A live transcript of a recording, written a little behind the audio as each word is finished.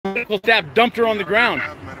medical staff dumped her on the ground.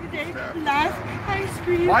 They laughed, I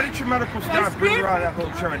screamed. Why did your medical staff bring her out of that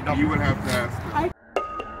wheelchair and dump her? You would have to ask.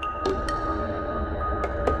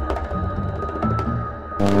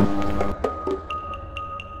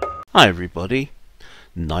 Hi everybody,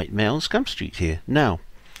 Nightmare on Scam Street here. Now,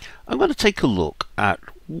 I'm going to take a look at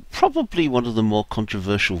probably one of the more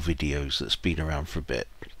controversial videos that's been around for a bit.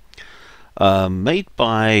 Made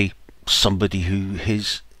by somebody who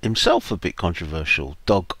is himself a bit controversial,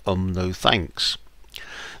 Dog No Thanks.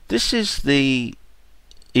 This is the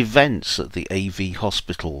events at the AV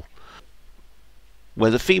hospital where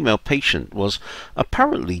the female patient was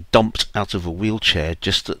apparently dumped out of a wheelchair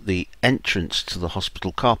just at the entrance to the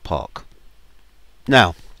hospital car park.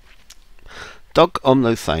 Now, Dog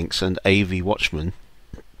No Thanks and AV Watchman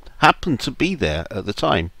happened to be there at the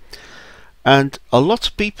time, and a lot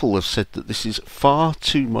of people have said that this is far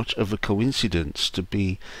too much of a coincidence to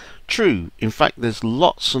be true. In fact, there's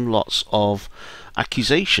lots and lots of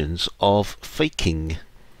accusations of faking.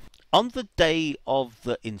 On the day of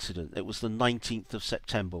the incident, it was the 19th of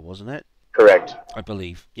September, wasn't it? Correct. I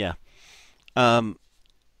believe, yeah. And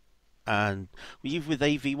were you with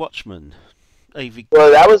AV Watchman?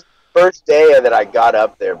 Well, that was the first day that I got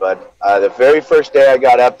up there, but the very first day I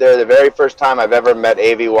got up there, the very first time I've ever met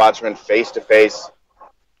AV Watchman face to face,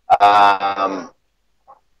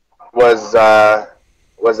 was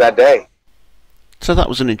that day. So that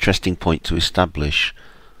was an interesting point to establish.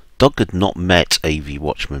 Doug had not met AV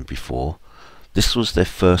Watchman before. This was their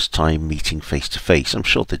first time meeting face to face. I'm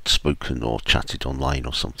sure they'd spoken or chatted online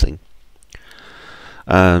or something.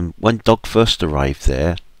 When Doug first arrived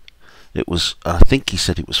there, it was, I think he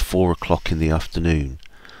said it was 4 o'clock in the afternoon,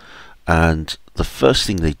 and the first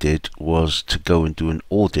thing they did was to go and do an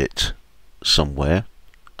audit somewhere,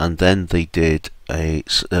 and then they did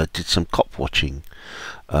some cop watching.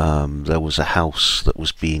 There was a house that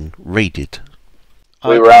was being raided.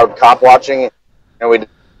 We were out cop watching, and we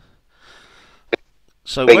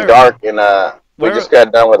dark, and we just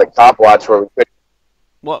got done with a cop watch where we could.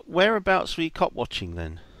 Whereabouts were you cop watching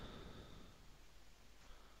then?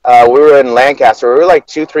 We were in Lancaster. We were like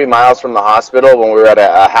 2-3 miles from the hospital when we were at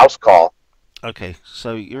a house call. Okay,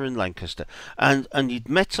 so you're in Lancaster, and you'd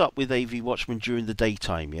met up with AV Watchman during the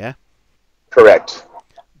daytime, yeah? Correct.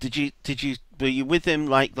 Were you with him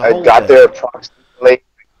like the whole day? I got there approximately.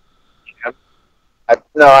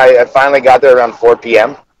 I finally got there around 4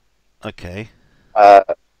 p.m. Okay.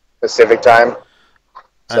 Pacific time.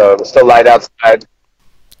 So it was still light outside.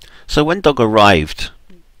 So when Doug arrived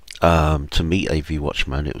to meet AV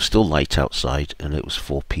Watchman, it was still light outside and it was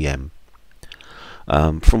 4 p.m.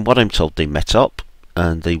 From what I'm told, they met up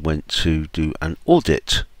and they went to do an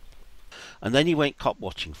audit. And then he went cop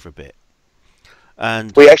watching for a bit.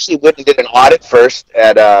 And we actually went and did an audit first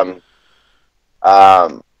at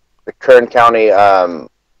the Kern County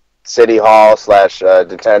City Hall /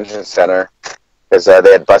 detention center, because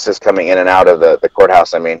they had buses coming in and out of the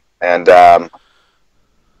courthouse. I mean, and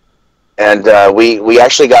we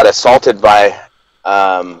actually got assaulted by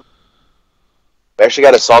Kern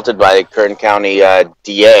County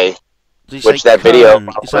DA, which that video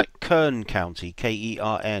is that Kern County,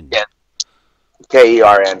 K-E-R-N. Yeah,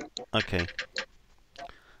 K-E-R-N. Okay.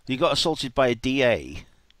 You got assaulted by a DA.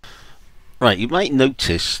 Right, you might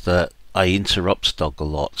notice that I interrupt Doug a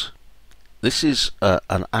lot. This is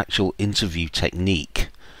an actual interview technique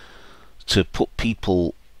to put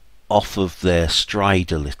people off of their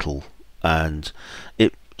stride a little, and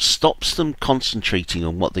it stops them concentrating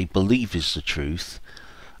on what they believe is the truth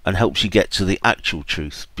and helps you get to the actual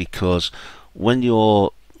truth, because when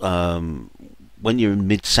you're in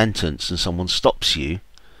mid-sentence and someone stops you,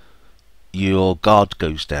 your guard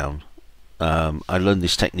goes down. I learned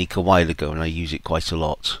this technique a while ago and I use it quite a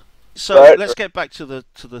lot. So let's get back to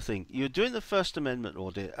the thing. You're doing the First Amendment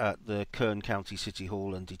audit at the Kern County City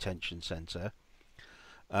Hall and Detention Centre.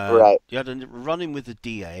 Right. You had a run-in with the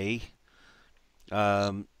DA.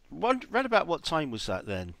 Read about what time was that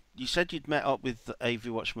then? You said you'd met up with the AV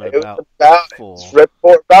Watchman about 4.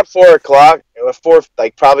 About 4 o'clock. It was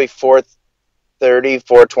probably 4:30,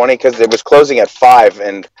 4:20, because it was closing at 5,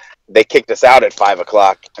 and they kicked us out at 5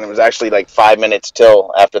 o'clock, and it was actually like 5 minutes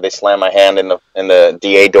till after they slammed my hand in the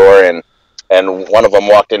DA door, and one of them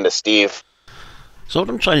walked into Steve. So what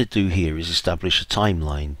I'm trying to do here is establish a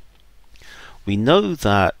timeline. We know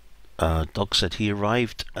that Doug said he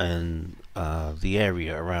arrived in the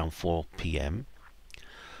area around 4 p.m.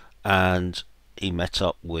 and he met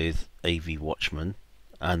up with AV Watchman,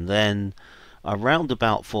 and then around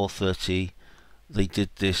about 4:30 they did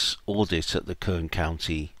this audit at the Kern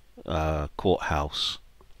County courthouse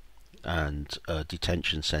and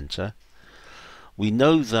detention centre, We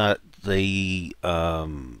know that they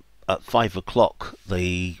at 5 o'clock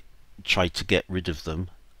they tried to get rid of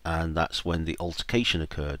them, and that's when the altercation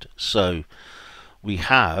occurred. So we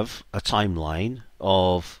have a timeline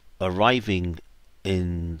of arriving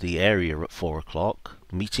in the area at 4 o'clock,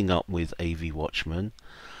 meeting up with AV Watchman,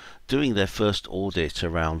 doing their first audit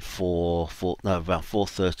around about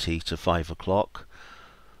 4:30 to 5 o'clock,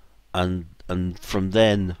 and from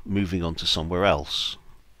then moving on to somewhere else.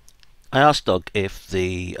 I asked Doug if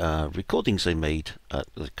the recordings they made at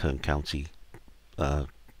the Kern County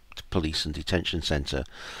Police and Detention Centre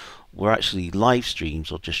were actually live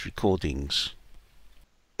streams or just recordings.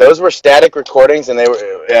 Those were static recordings, and they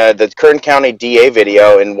were the Kern County DA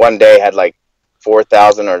video in one day had like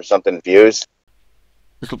 4,000 or something views.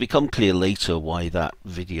 It'll become clear later why that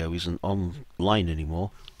video isn't online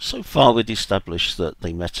anymore. So far we'd established that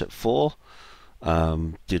they met at 4,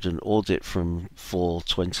 did an audit from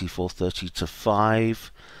 4:20, 4:30 to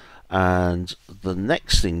 5, and the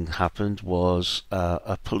next thing happened was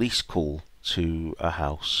a police call to a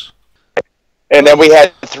house. And then we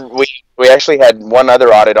actually had one other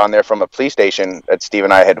audit on there from a police station that Steve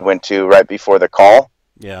and I had went to right before the call.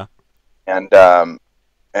 Yeah. And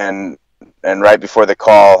right before the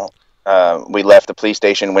call, we left the police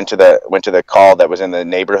station, went to the call that was in the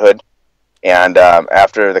neighborhood, and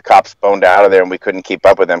after the cops phoned out of there and we couldn't keep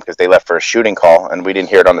up with them because they left for a shooting call and we didn't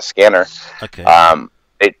hear it on the scanner. Okay.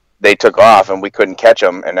 They took off and we couldn't catch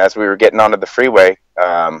them. And as we were getting onto the freeway,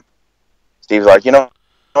 Steve's like, you know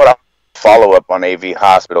what? I'll follow up on AV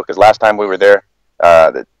Hospital because last time we were there,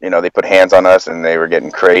 they put hands on us and they were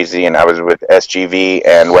getting crazy. And I was with SGV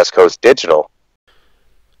and West Coast Digital.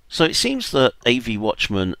 So it seems that AV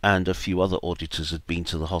Watchman and a few other auditors had been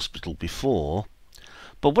to the hospital before,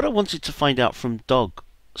 but what I wanted to find out from Doug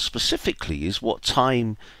specifically is what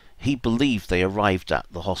time he believed they arrived at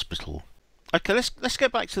the hospital. Okay, let's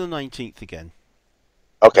get back to the 19th again.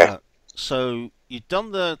 Okay. So you'd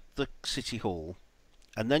done the City Hall,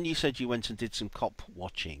 and then you said you went and did some cop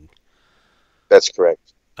watching. That's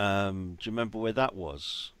correct. Do you remember where that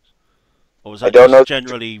was? Or was I that don't just know.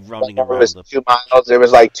 generally running It around was the... 2 miles. It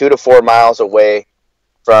was like 2 to 4 miles away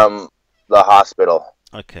from the hospital.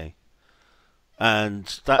 Okay. And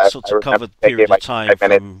that sort I of covered remember period of like time 5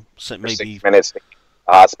 minutes, from or maybe 6 minutes to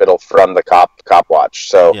the hospital from the cop watch.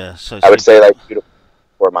 So yeah. So I would say like 2 to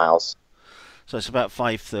 4 miles. So it's about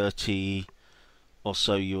 5:30 or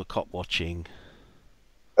so. You were cop watching.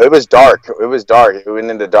 It was dark. It went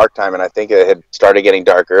into dark time, and I think it had started getting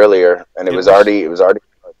dark earlier, and it was already.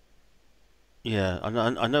 Yeah,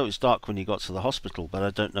 I know it's dark when you got to the hospital, but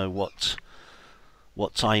I don't know what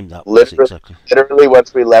time that was exactly. Literally,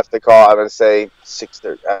 once we left the call, I would say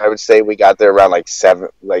 6:30. I would say we got there around like 7,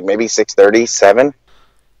 like maybe 6:30, 7.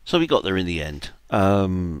 So we got there in the end,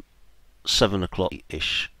 7 o'clock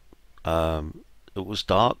ish. It was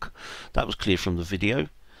dark. That was clear from the video.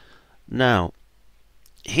 Now,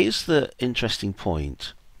 here's the interesting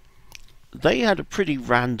point. They had a pretty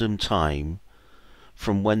random time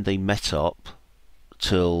from when they met up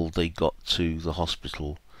till they got to the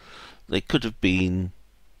hospital. They could have been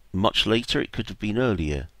much later, it could have been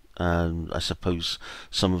earlier. And I suppose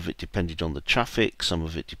some of it depended on the traffic, some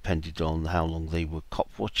of it depended on how long they were cop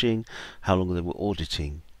watching, how long they were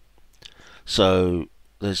auditing. So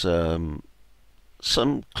there's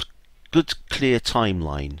some good clear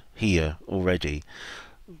timeline here already.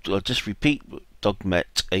 I'll just repeat. Doug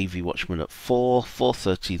met AV Watchman at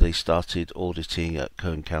 4:30 they started auditing at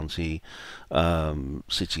Kern County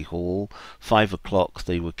City Hall. 5 o'clock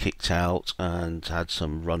they were kicked out and had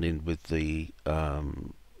some run-in with the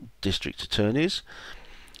district attorneys.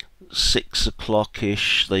 6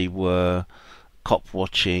 o'clock-ish they were cop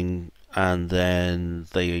watching, and then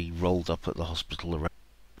they rolled up at the hospital around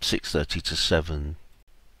 6:30 to 7.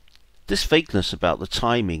 This vagueness about the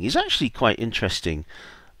timing is actually quite interesting.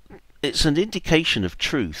 It's an indication of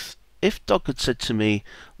truth. If Doug had said to me,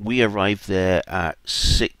 we arrived there at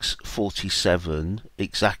 6:47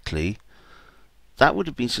 exactly, that would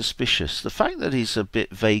have been suspicious. The fact that he's a bit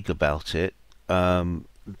vague about it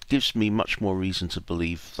gives me much more reason to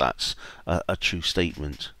believe that's a true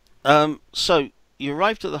statement. So you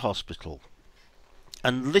arrived at the hospital,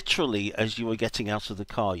 and literally as you were getting out of the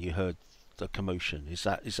car you heard the commotion. Is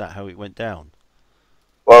that how it went down?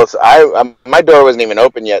 Well, my door wasn't even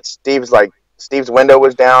open yet. Steve's window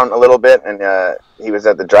was down a little bit, and he was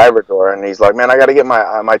at the driver's door, and he's like, "Man, I got to get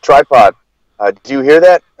my tripod. Do you hear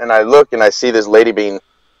that?" And I look, and I see this lady being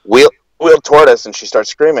wheeled toward us, and she starts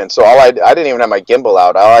screaming. So I didn't even have my gimbal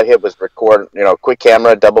out. All I hit was record, quick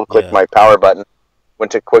camera, double click my power button,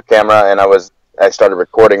 went to quick camera, and I was I started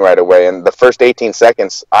recording right away. And the first 18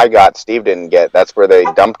 seconds I got, Steve didn't get. That's where they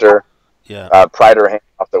dumped her, Yeah. pried her hand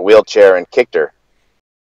off the wheelchair, and kicked her.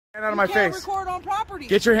 Hand out of my can't face. record on property.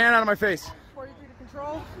 Get your hand out of my face. 43 to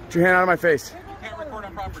control. Get your hand out of my face. Can't record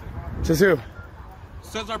on property. Says who?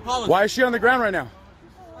 Says our policy. Why is she on the ground right now?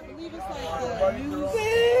 I believe it's like the news.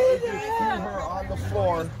 her on the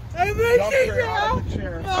floor. I'm missing now.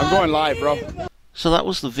 I'm going live, bro. So that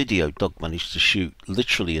was the video Doug managed to shoot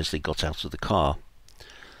literally as they got out of the car.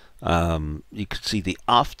 You could see the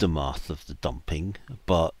aftermath of the dumping,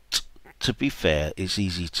 but to be fair, it's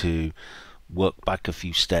easy to work back a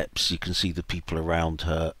few steps. You can see the people around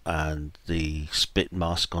her and the spit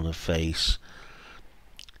mask on her face.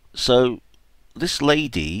 So this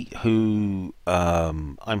lady, who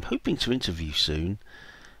I'm hoping to interview soon,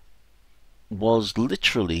 was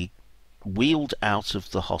literally wheeled out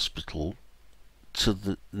of the hospital to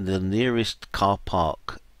the nearest car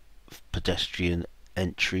park pedestrian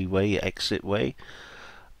entryway, exitway,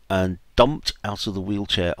 and dumped out of the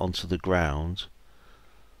wheelchair onto the ground.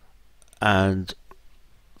 And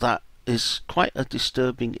that is quite a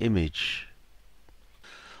disturbing image.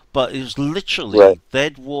 But it was literally, Right.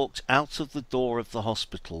 they'd walked out of the door of the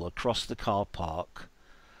hospital across the car park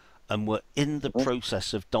and were in the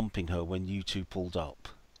process of dumping her when you two pulled up.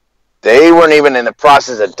 They weren't even in the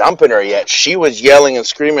process of dumping her yet. She was yelling and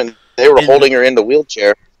screaming. They were holding her in the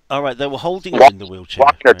wheelchair. Alright, they were holding her in the wheelchair.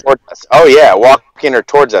 Walking her right. towards us. Oh yeah, walking her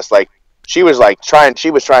towards us. Like she was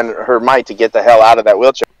trying her might to get the hell out of that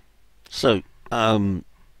wheelchair. So,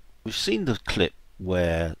 we've seen the clip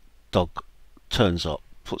where Doug turns up,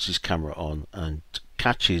 puts his camera on, and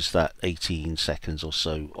catches that 18 seconds or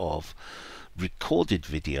so of recorded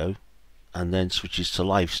video, and then switches to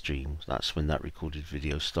live stream. That's when that recorded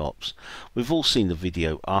video stops. We've all seen the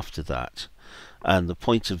video after that, and the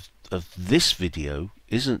point of this video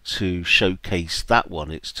isn't to showcase that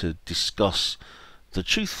one, it's to discuss the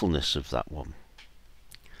truthfulness of that one.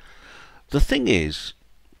 The thing is,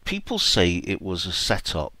 people say it was a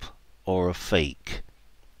setup or a fake.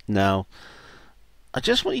 Now, I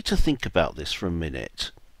just want you to think about this for a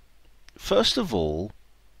minute. First of all,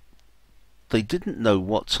 they didn't know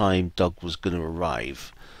what time Doug was going to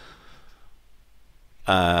arrive.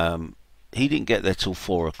 He didn't get there till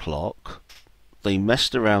 4 o'clock. They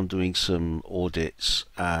messed around doing some audits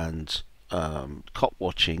and cop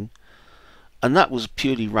watching, and that was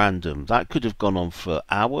purely random. That could have gone on for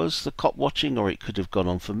hours, the cop watching, or it could have gone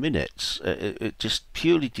on for minutes. It just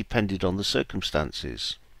purely depended on the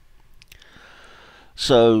circumstances.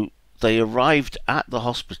 So they arrived at the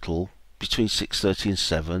hospital between 6:30 and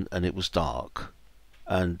 7, and it was dark,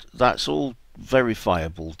 and that's all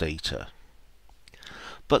verifiable data.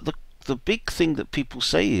 But the big thing that people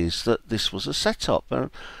say is that this was a setup.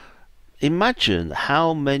 Imagine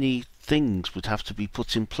how many things would have to be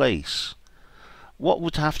put in place. What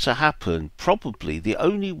would have to happen? Probably the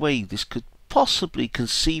only way this could possibly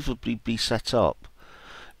conceivably be set up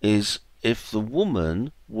is if the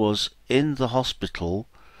woman was in the hospital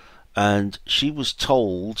and she was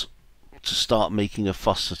told to start making a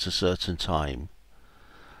fuss at a certain time.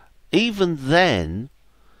 Even then,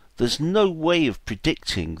 there's no way of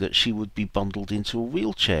predicting that she would be bundled into a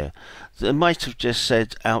wheelchair. They might have just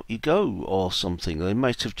said, out you go, or something. They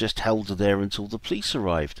might have just held her there until the police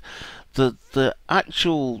arrived. The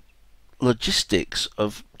actual logistics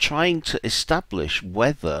of trying to establish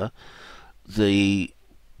whether the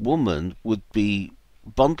woman would be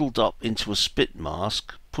bundled up into a spit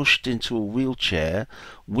mask, pushed into a wheelchair,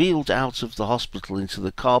 wheeled out of the hospital into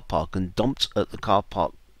the car park and dumped at the car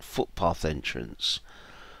park footpath entrance.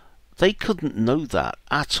 They couldn't know that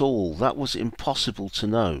at all. That was impossible to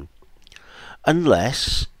know.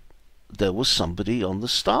 Unless there was somebody on the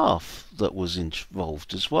staff that was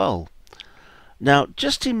involved as well. Now,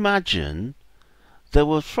 just imagine there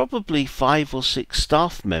were probably 5 or 6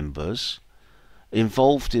 staff members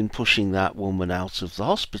involved in pushing that woman out of the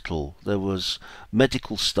hospital. There was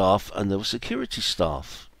medical staff and there was security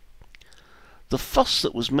staff. The fuss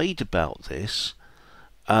that was made about this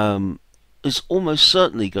is almost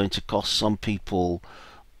certainly going to cost some people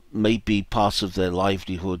maybe part of their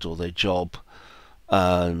livelihood or their job.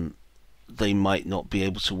 They might not be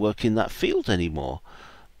able to work in that field anymore.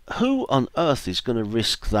 Who on earth is going to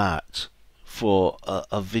risk that for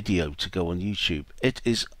a video to go on YouTube? It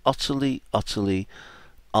is utterly, utterly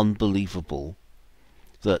unbelievable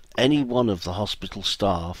that any one of the hospital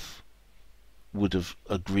staff would have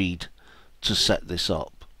agreed to set this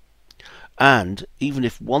up. And even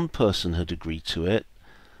if one person had agreed to it,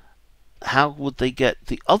 how would they get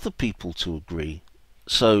the other people to agree?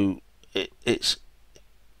 So it's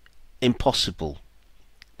impossible.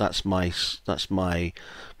 That's my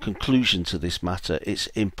conclusion to this matter. It's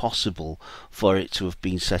impossible for it to have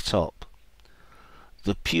been set up.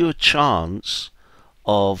 The pure chance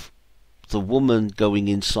of the woman going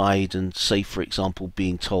inside and, say for example,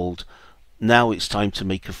 being told, now it's time to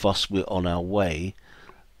make a fuss, we're on our way.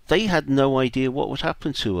 They had no idea what would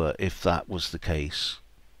happen to her if that was the case.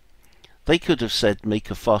 They could have said make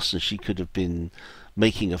a fuss, and she could have been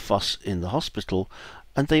making a fuss in the hospital,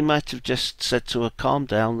 and they might have just said to her, calm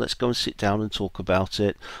down, let's go and sit down and talk about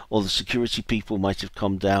it. Or the security people might have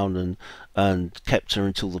come down and kept her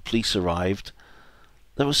until the police arrived.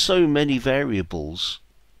 There were so many variables,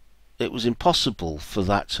 it was impossible for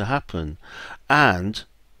that to happen. And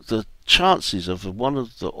the chances of one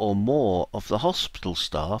of the or more of the hospital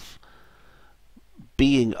staff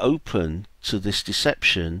being open to this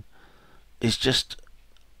deception is just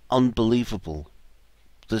unbelievable.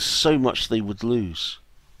 There's so much they would lose.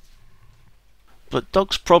 But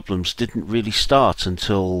Doug's problems didn't really start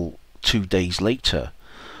until 2 days later.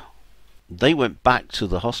 They went back to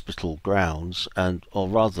the hospital grounds, or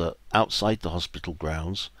rather outside the hospital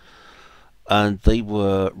grounds, and they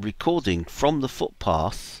were recording from the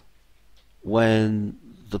footpath when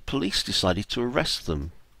the police decided to arrest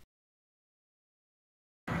them.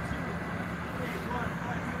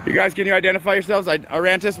 You guys, can you identify yourselves?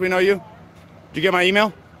 Arantis, we know you. Did you get my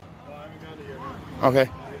email? Okay.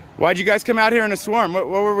 Why'd you guys come out here in a swarm? What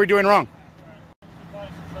were we doing wrong?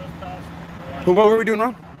 What were we doing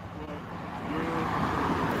wrong?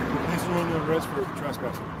 Police are under arrest for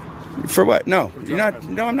trespassing. For what? No, you're not.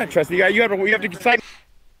 No, I'm not trusting you. You have to cite.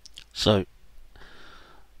 So,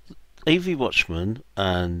 AV Watchman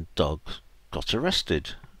and Doug got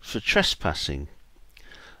arrested for trespassing,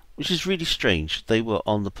 which is really strange. They were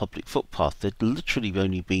on the public footpath. They'd literally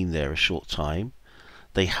only been there a short time.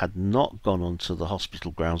 They had not gone onto the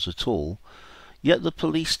hospital grounds at all, yet the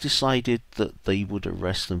police decided that they would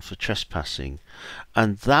arrest them for trespassing.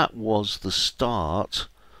 And that was the start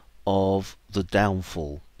of the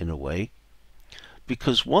downfall, in a way,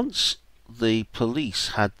 because once the police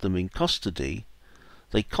had them in custody,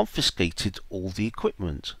 they confiscated all the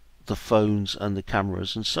equipment, the phones and the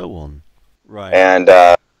cameras and so on. Right. And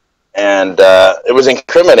it was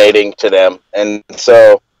incriminating to them. And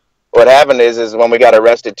so what happened is when we got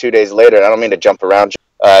arrested 2 days later, and I don't mean to jump around,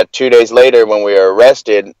 2 days later when we were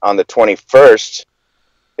arrested on the 21st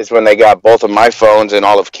is when they got both of my phones and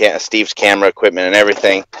all of Steve's camera equipment and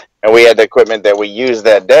everything. And we had the equipment that we used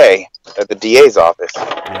that day at the DA's office.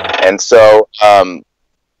 Yeah. And so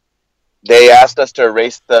they asked us to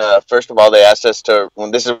erase first of all, they asked us to,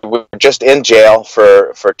 we were just in jail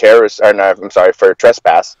for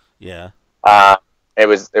trespass. Yeah. It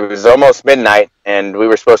was almost midnight, and we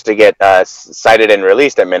were supposed to get cited and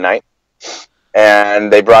released at midnight.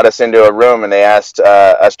 And they brought us into a room, and they asked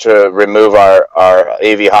us to remove our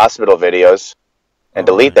AV hospital videos and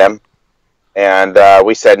delete them. And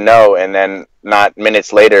we said no, and then not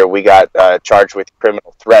minutes later, we got charged with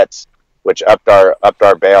criminal threats, which upped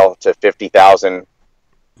our bail to $50,000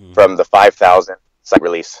 from the $5,000 site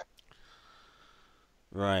release.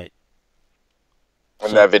 Right.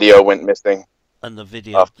 And that video went missing. And the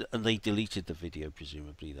video, and they deleted the video,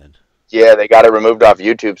 presumably, then. Yeah, they got it removed off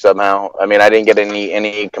YouTube somehow. I mean, I didn't get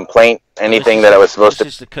any complaint, anything that I was supposed to.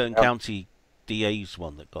 This is the Kern County DA's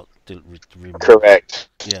one that got removed. Correct.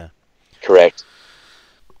 Yeah. Correct.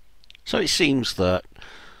 So it seems that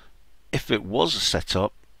if it was a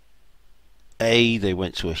setup, A, they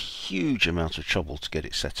went to a huge amount of trouble to get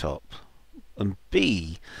it set up, and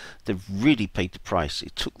B, they've really paid the price.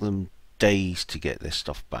 It took them days to get their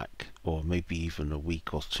stuff back, or maybe even a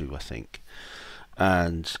week or two, I think.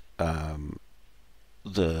 And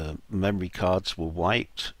the memory cards were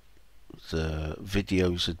wiped. The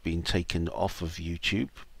videos had been taken off of YouTube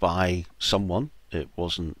by someone. It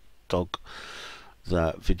wasn't Doug.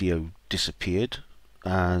 That video disappeared,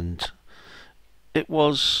 and it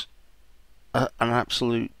was an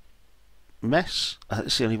absolute mess.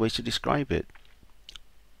 That's the only way to describe it.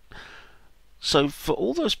 So for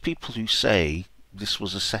all those people who say this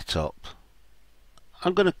was a setup,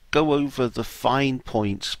 I'm going to go over the fine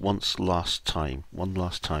points one last time.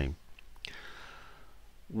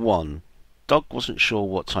 One, Doug wasn't sure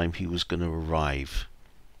what time he was going to arrive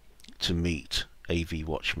to meet AV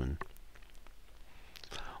Watchman.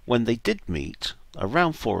 When they did meet,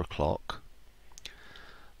 around 4 o'clock,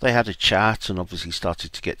 they had a chat and obviously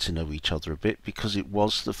started to get to know each other a bit, because it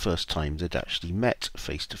was the first time they'd actually met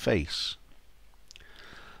face to face.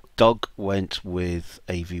 Doug went with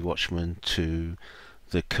AV Watchman to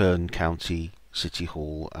the Kern County City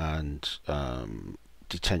Hall and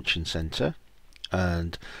Detention Centre,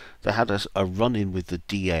 and they had a run-in with the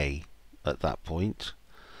DA at that point.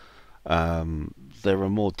 There are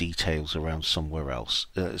more details around somewhere else.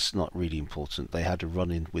 It's not really important. They had a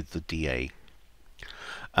run-in with the DA,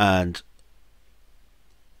 and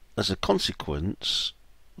as a consequence,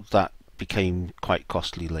 that became quite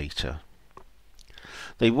costly later.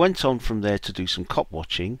 They went on from there to do some cop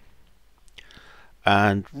watching,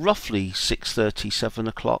 and roughly 6:30, 7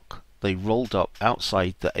 o'clock, they rolled up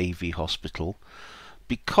outside the AV hospital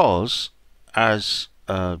because, as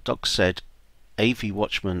Doug said, AV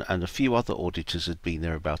Watchman and a few other auditors had been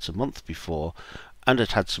there about a month before and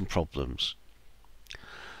had had some problems.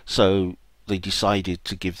 So they decided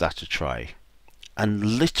to give that a try.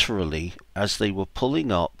 And literally, as they were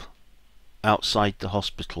pulling up outside the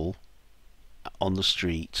hospital on the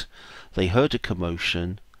street, they heard a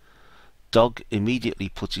commotion. Doug immediately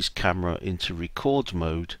put his camera into record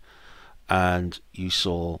mode, and you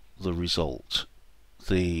saw the result.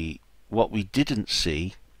 What we didn't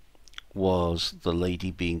see was the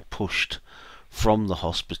lady being pushed from the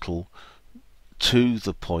hospital to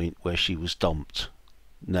the point where she was dumped.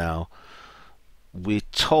 Now, we're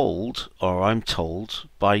told, or I'm told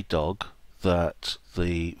by Doug, that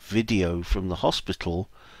the video from the hospital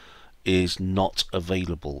is not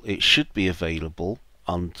available. It should be available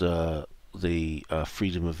under the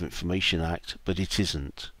Freedom of Information Act, but it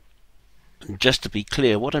isn't. Just to be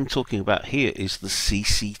clear, what I'm talking about here is the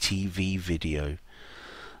CCTV video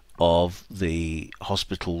of the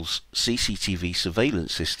hospital's CCTV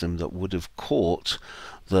surveillance system that would have caught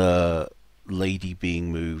the lady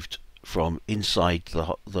being moved from inside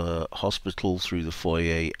the hospital through the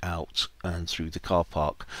foyer, out and through the car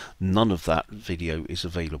park. None of that video is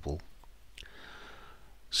available.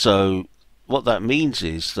 So what that means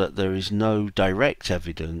is that there is no direct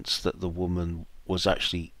evidence that the woman was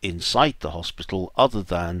actually inside the hospital, other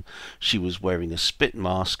than she was wearing a spit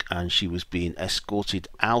mask and she was being escorted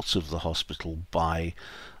out of the hospital by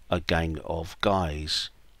a gang of guys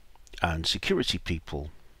and security people.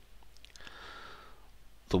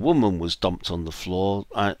 The woman was dumped on the floor.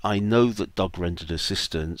 I know that Doug rendered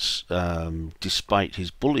assistance. Despite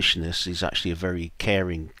his bullishness, he's actually a very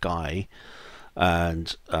caring guy,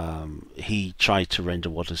 and he tried to render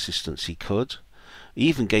what assistance he could. He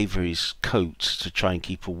even gave her his coat to try and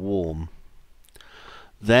keep her warm.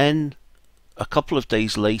 Then, a couple of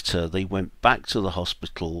days later, they went back to the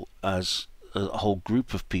hospital as a whole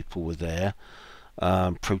group of people were there,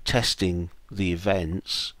 protesting the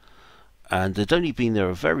events, and they'd only been there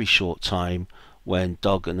a very short time when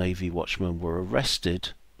Doug and AV Watchman were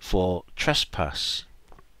arrested for trespass.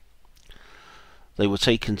 They were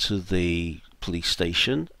taken to the police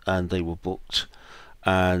station and they were booked,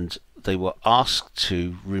 and they were asked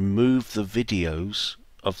to remove the videos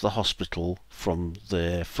of the hospital from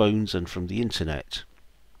their phones and from the internet,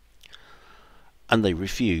 and they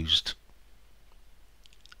refused.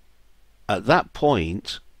 At that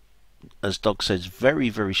point, as Doug says,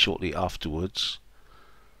 very shortly afterwards,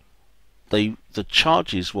 the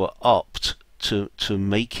charges were upped to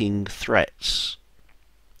making threats,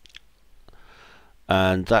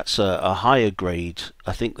 and that's a higher grade.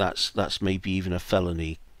 I think that's maybe even a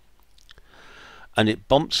felony. And it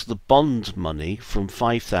bumps the bond money from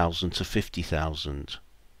 5,000 to 50,000.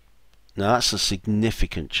 Now that's a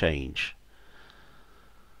significant change.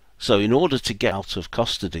 So in order to get out of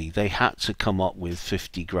custody, they had to come up with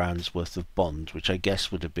 50 grand's worth of bond, which I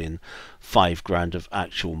guess would have been 5 grand of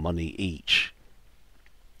actual money each.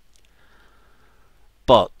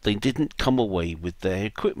 But they didn't come away with their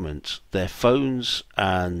equipment. Their phones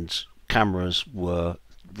and cameras were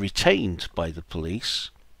retained by the police.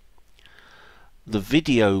 The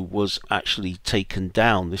video was actually taken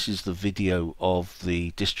down. This is the video of the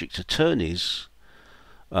district attorneys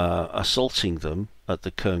assaulting them at the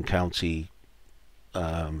Kern County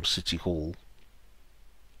City Hall.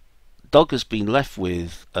 Doug has been left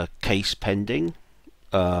with a case pending,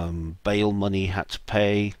 bail money had to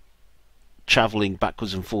pay, travelling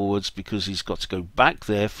backwards and forwards because he's got to go back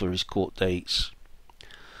there for his court dates,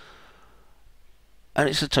 and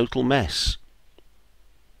it's a total mess.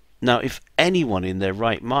 Now, if anyone in their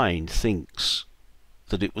right mind thinks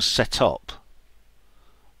that it was set up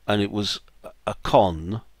and it was a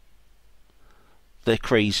con, they're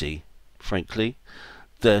crazy, frankly.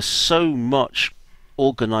 There's so much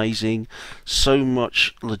organising, so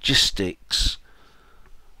much logistics,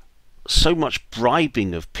 so much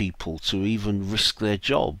bribing of people to even risk their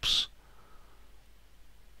jobs.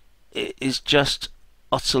 It is just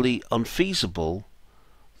utterly unfeasible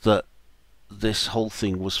that this whole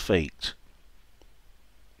thing was faked.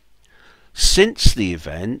 Since the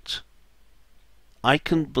event, I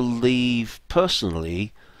can believe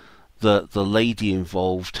personally that the lady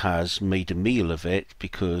involved has made a meal of it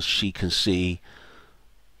because she can see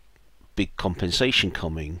big compensation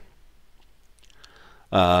coming.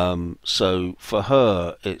 So for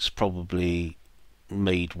her, it's probably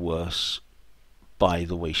made worse by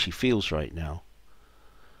the way she feels right now.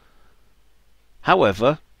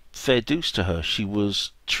 However, fair dues to her, she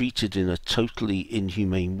was treated in a totally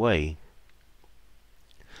inhumane way.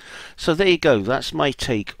 So there you go, that's my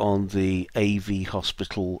take on the AV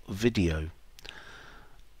hospital video.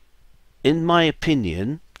 In my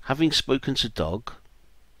opinion, having spoken to Doug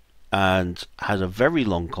and had a very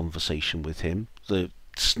long conversation with him, the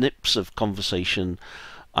snips of conversation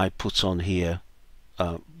I put on here,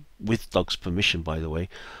 with Doug's permission by the way,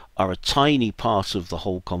 are a tiny part of the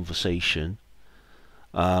whole conversation.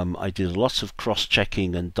 I did a lot of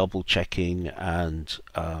cross-checking and double-checking and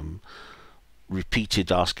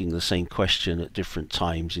repeated asking the same question at different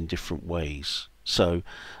times in different ways. So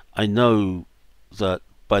I know that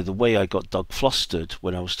by the way I got Doug flustered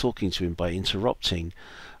when I was talking to him by interrupting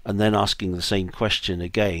and then asking the same question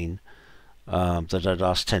again that I'd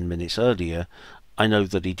asked 10 minutes earlier, I know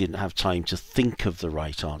that he didn't have time to think of the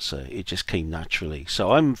right answer. It just came naturally.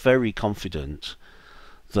 So I'm very confident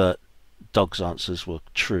that Doug's answers were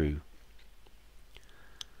true.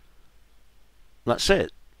 That's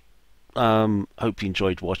it. Hope you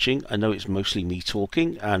enjoyed watching. I know it's mostly me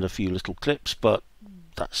talking and a few little clips, but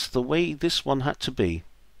that's the way this one had to be.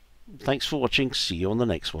 Thanks for watching. See you on the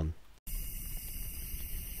next one.